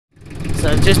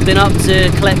I've just been up to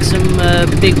collect some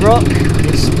big rock.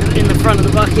 It's in the front of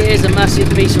the bucket is a massive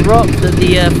piece of rock that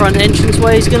the front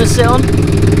entranceway is going to sit on.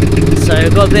 So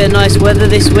we've got a bit of nice weather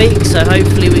this week, so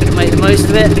hopefully we can make the most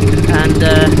of it and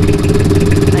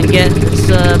get this,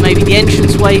 maybe the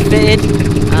entranceway fitted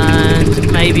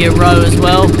and maybe a row as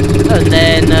well, and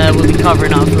then we'll be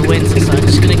covering up for the winter. So I'm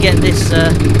just going to get this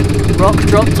rock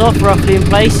dropped off roughly in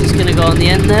place. It's going to go on the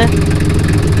end there.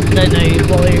 Don't know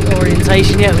what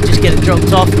orientation yet, we'll just get it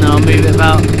dropped off and then I'll move it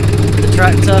about with the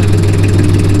tractor.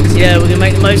 So yeah, we're going to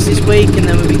make the most this week and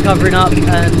then we'll be covering up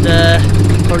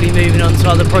and probably moving on to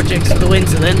other projects for the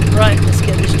winter then. Right, let's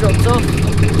get this dropped off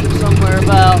somewhere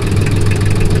about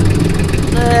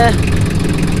there,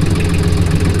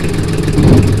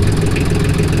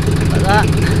 like that.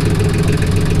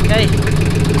 Okay,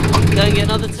 go and get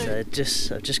another two.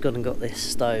 So I've just gone and got this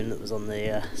stone that was on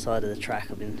the side of the track.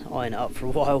 I've been eyeing it up for a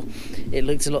while. It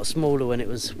looked a lot smaller when it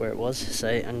was where it was, so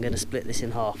I'm going to split this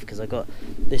in half because I got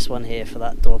this one here for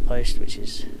that door post, which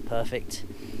is perfect.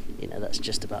 You know, that's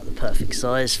just about the perfect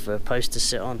size for a post to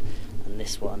sit on, and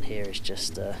this one here is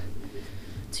just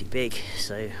too big.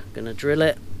 So I'm going to drill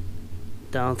it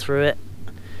down through it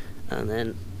and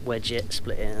then wedge it,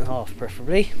 split it in half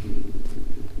preferably.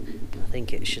 I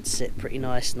think it should sit pretty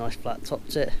nice flat top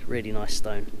to it, really nice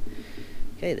stone.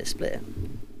 Okay, let's split it.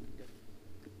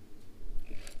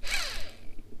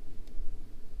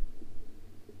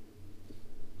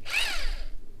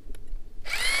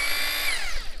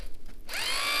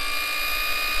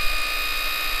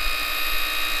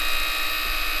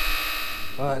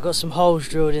 Alright, I've got some holes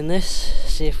drilled in this,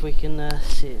 see if we can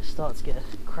see it start to get a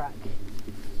crack.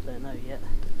 Don't know yet,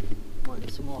 might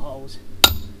need some more holes.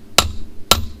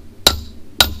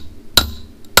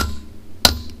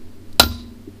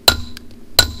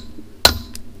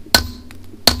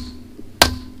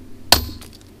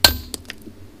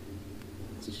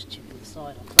 Let's just chip the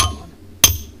side off that one.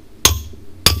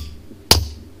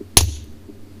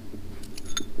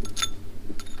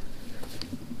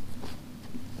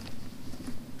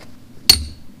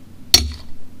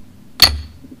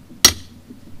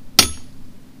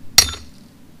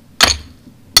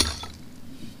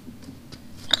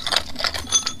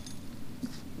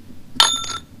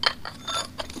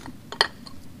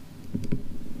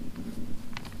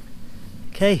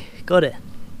 Okay, got it.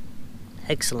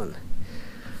 Excellent.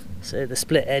 So the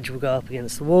split edge will go up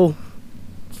against the wall.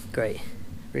 Great,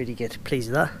 really good,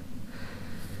 pleased with that.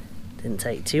 Didn't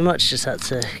take too much, just had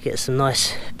to get some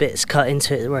nice bits cut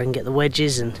into it where I can get the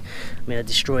wedges, and I mean I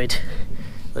destroyed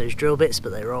those drill bits, but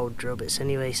they were old drill bits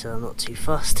anyway, so I'm not too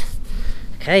fussed.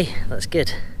 Okay, that's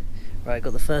good. Right,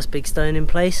 got the first big stone in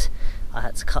place. I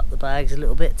had to cut the bags a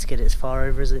little bit to get it as far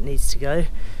over as it needs to go,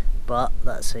 but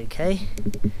that's okay.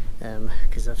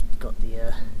 Because I've got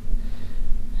the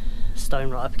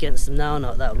stone right up against them now, and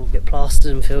that will all get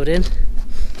plastered and filled in.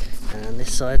 And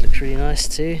this side looks really nice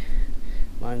too.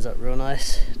 Lines up real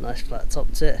nice flat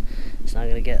top to it. So now I'm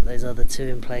going to get those other two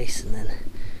in place and then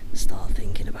start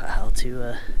thinking about how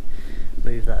to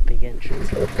move that big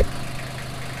entrance.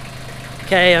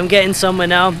 Okay, I'm getting somewhere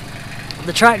now.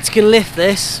 The tractor can lift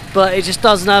this, but it just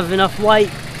doesn't have enough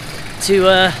weight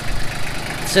to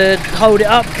hold it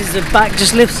up because the back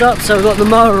just lifts up. So I've got the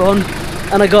mower on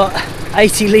and I got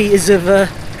 80 litres of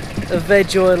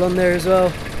veg oil on there as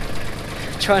well,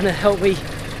 trying to help me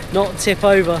not tip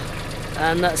over,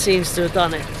 and that seems to have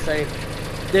done it. So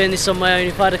doing this on my own,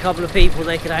 if I had a couple of people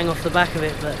they could hang off the back of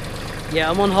it, but yeah,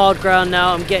 I'm on hard ground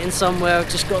now. I'm getting somewhere. I've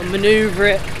just got to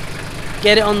manoeuvre it,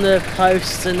 get it on the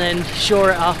posts and then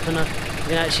shore it up, and I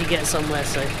can actually get somewhere.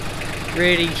 So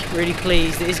really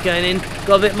pleased. It is going in.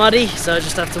 Got a bit muddy, so I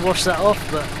just have to wash that off,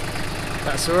 but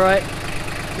that's alright.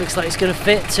 Looks like it's going to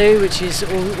fit too, which is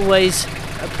always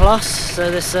a plus. So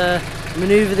let's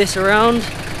manoeuvre this around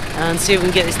and see if we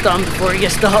can get this done before it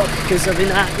gets dark, because I've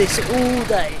been at this all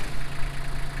day.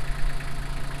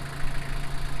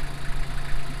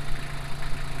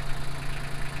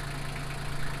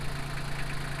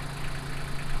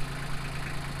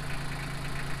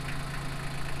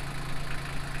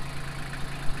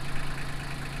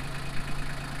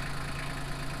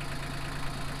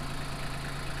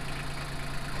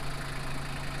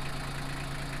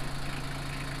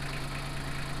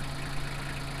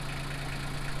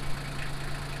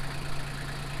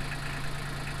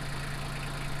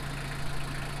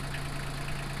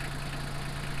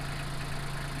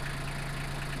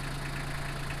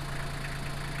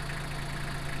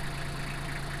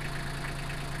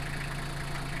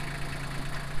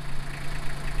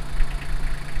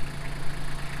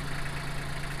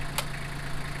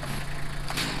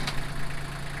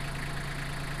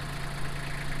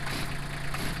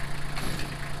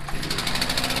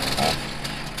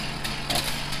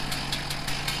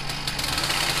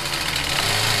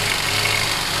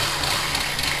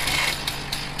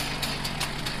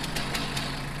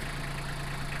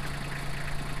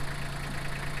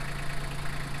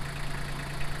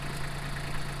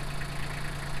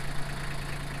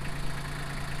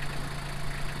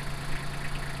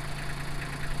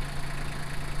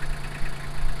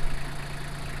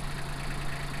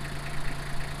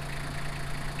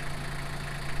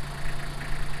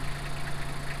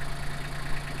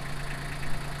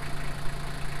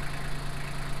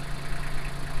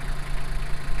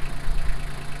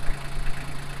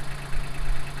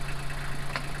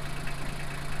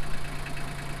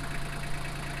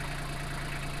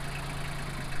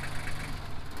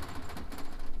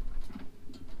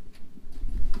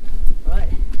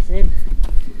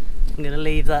 I'm gonna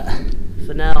leave that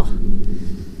for now.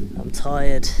 I'm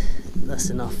tired,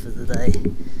 that's enough for the day.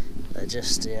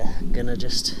 Gonna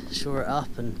just shore it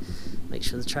up and make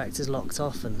sure the tractor's locked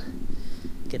off and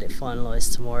get it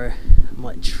finalised tomorrow. I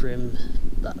might trim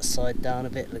that side down a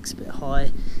bit, looks a bit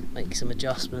high, make some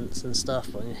adjustments and stuff,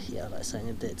 but yeah, like I say, I'm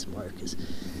gonna do it tomorrow because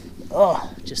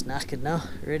just knackered now,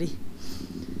 really.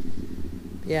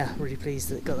 Yeah, I'm really pleased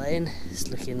that it got that in. It's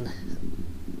looking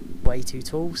way too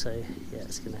tall, so yeah,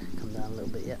 it's gonna come down a little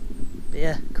bit yet. But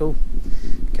yeah, cool.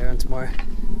 Carry on tomorrow.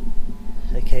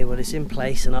 Okay, well, it's in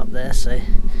place and up there, so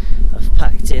I've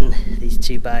packed in these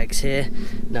 2 bags here.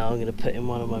 Now I'm going to put in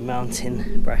one of my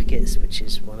mounting brackets, which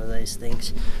is one of those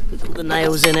things with all the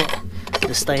nails in it,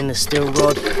 the stainless steel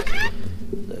rod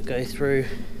that go through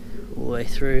all the way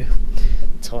through,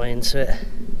 tie into it.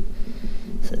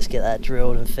 So let's get that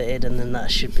drilled and fitted, and then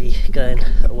that should be going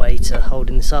away to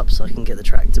holding this up so I can get the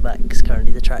tractor back, because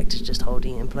currently the tractor's just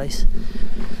holding it in place.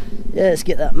 Yeah, let's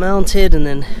get that mounted and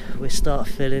then we'll start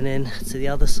filling in to the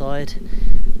other side.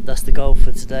 That's the goal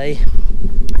for today.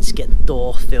 Let's get the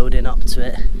door filled in up to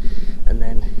it and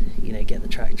then, you know, get the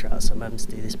tractor out. So I'm having to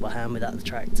do this by hand without the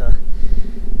tractor.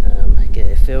 Get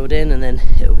it filled in and then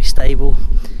it'll be stable.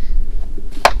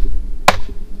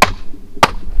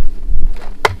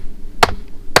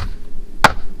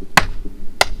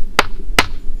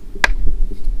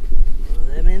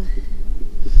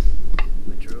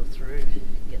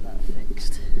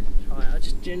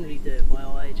 Generally do it by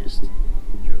eye, just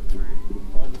drill through,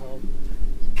 find the hole,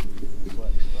 works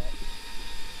right.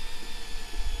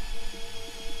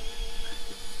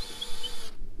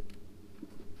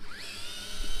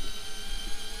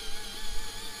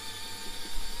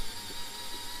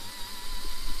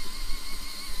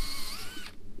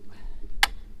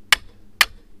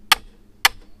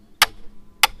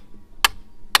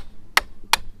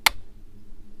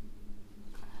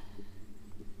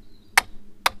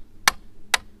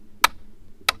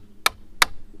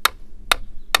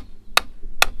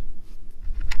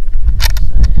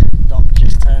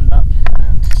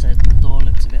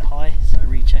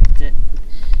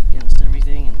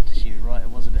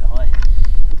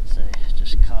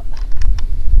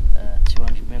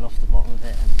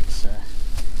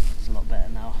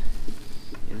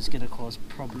 Going to cause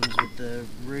problems with the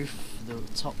roof, the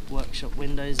top workshop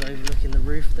windows overlooking the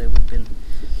roof. The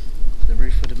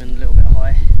roof would have been a little bit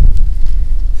high,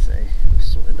 so we've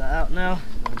sorted that out now.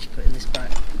 I'm just putting this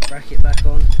bracket back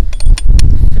on,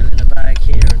 fill in a bag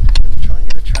here and try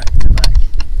and get the tractor back.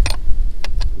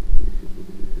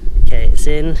 Okay, it's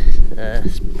in.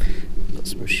 Got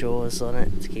some shores on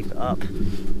it to keep it up.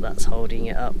 That's holding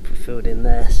it up, filled in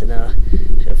there. So now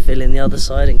I'm going to fill in the other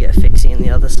side and get a fixing in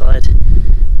the other side.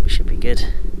 We should be good.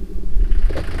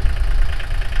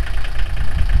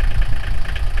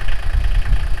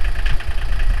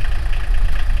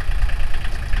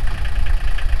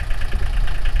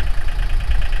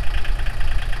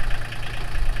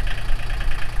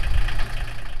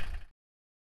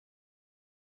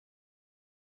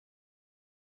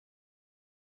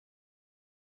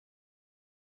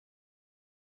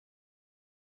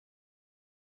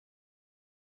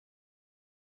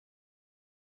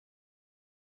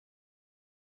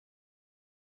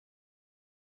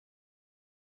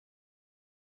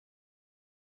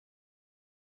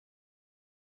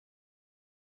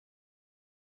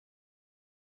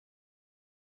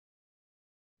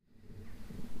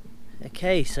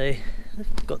 Okay, so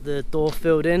I've got the door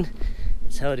filled in.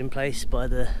 It's held in place by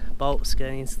the bolts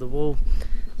going into the wall.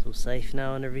 It's all safe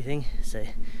now and everything. So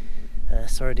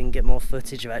sorry I didn't get more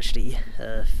footage of actually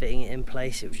fitting it in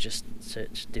place. It was just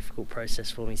such a difficult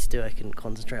process for me to do. I couldn't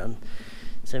concentrate on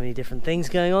so many different things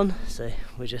going on. So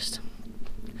we'll just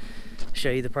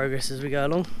show you the progress as we go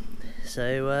along.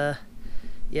 So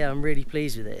yeah, I'm really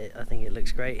pleased with it. I think it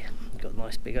looks great. Got a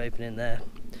nice big opening there.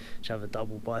 Should have a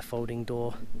double bifolding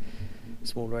door.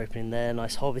 Smaller opening there,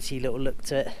 nice hobbity little look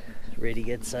to it, really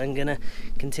good. So I'm gonna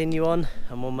continue on.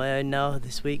 I'm on my own now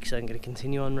this week, so I'm gonna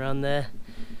continue on around there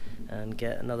and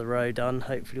get another row done,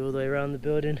 hopefully all the way around the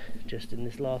building, just in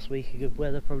this last week of good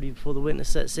weather, probably before the winter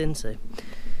sets in. So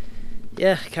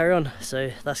yeah, carry on.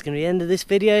 So that's gonna be the end of this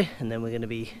video, and then we're gonna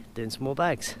be doing some more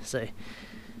bags. So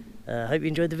hope you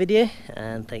enjoyed the video,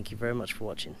 and thank you very much for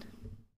watching.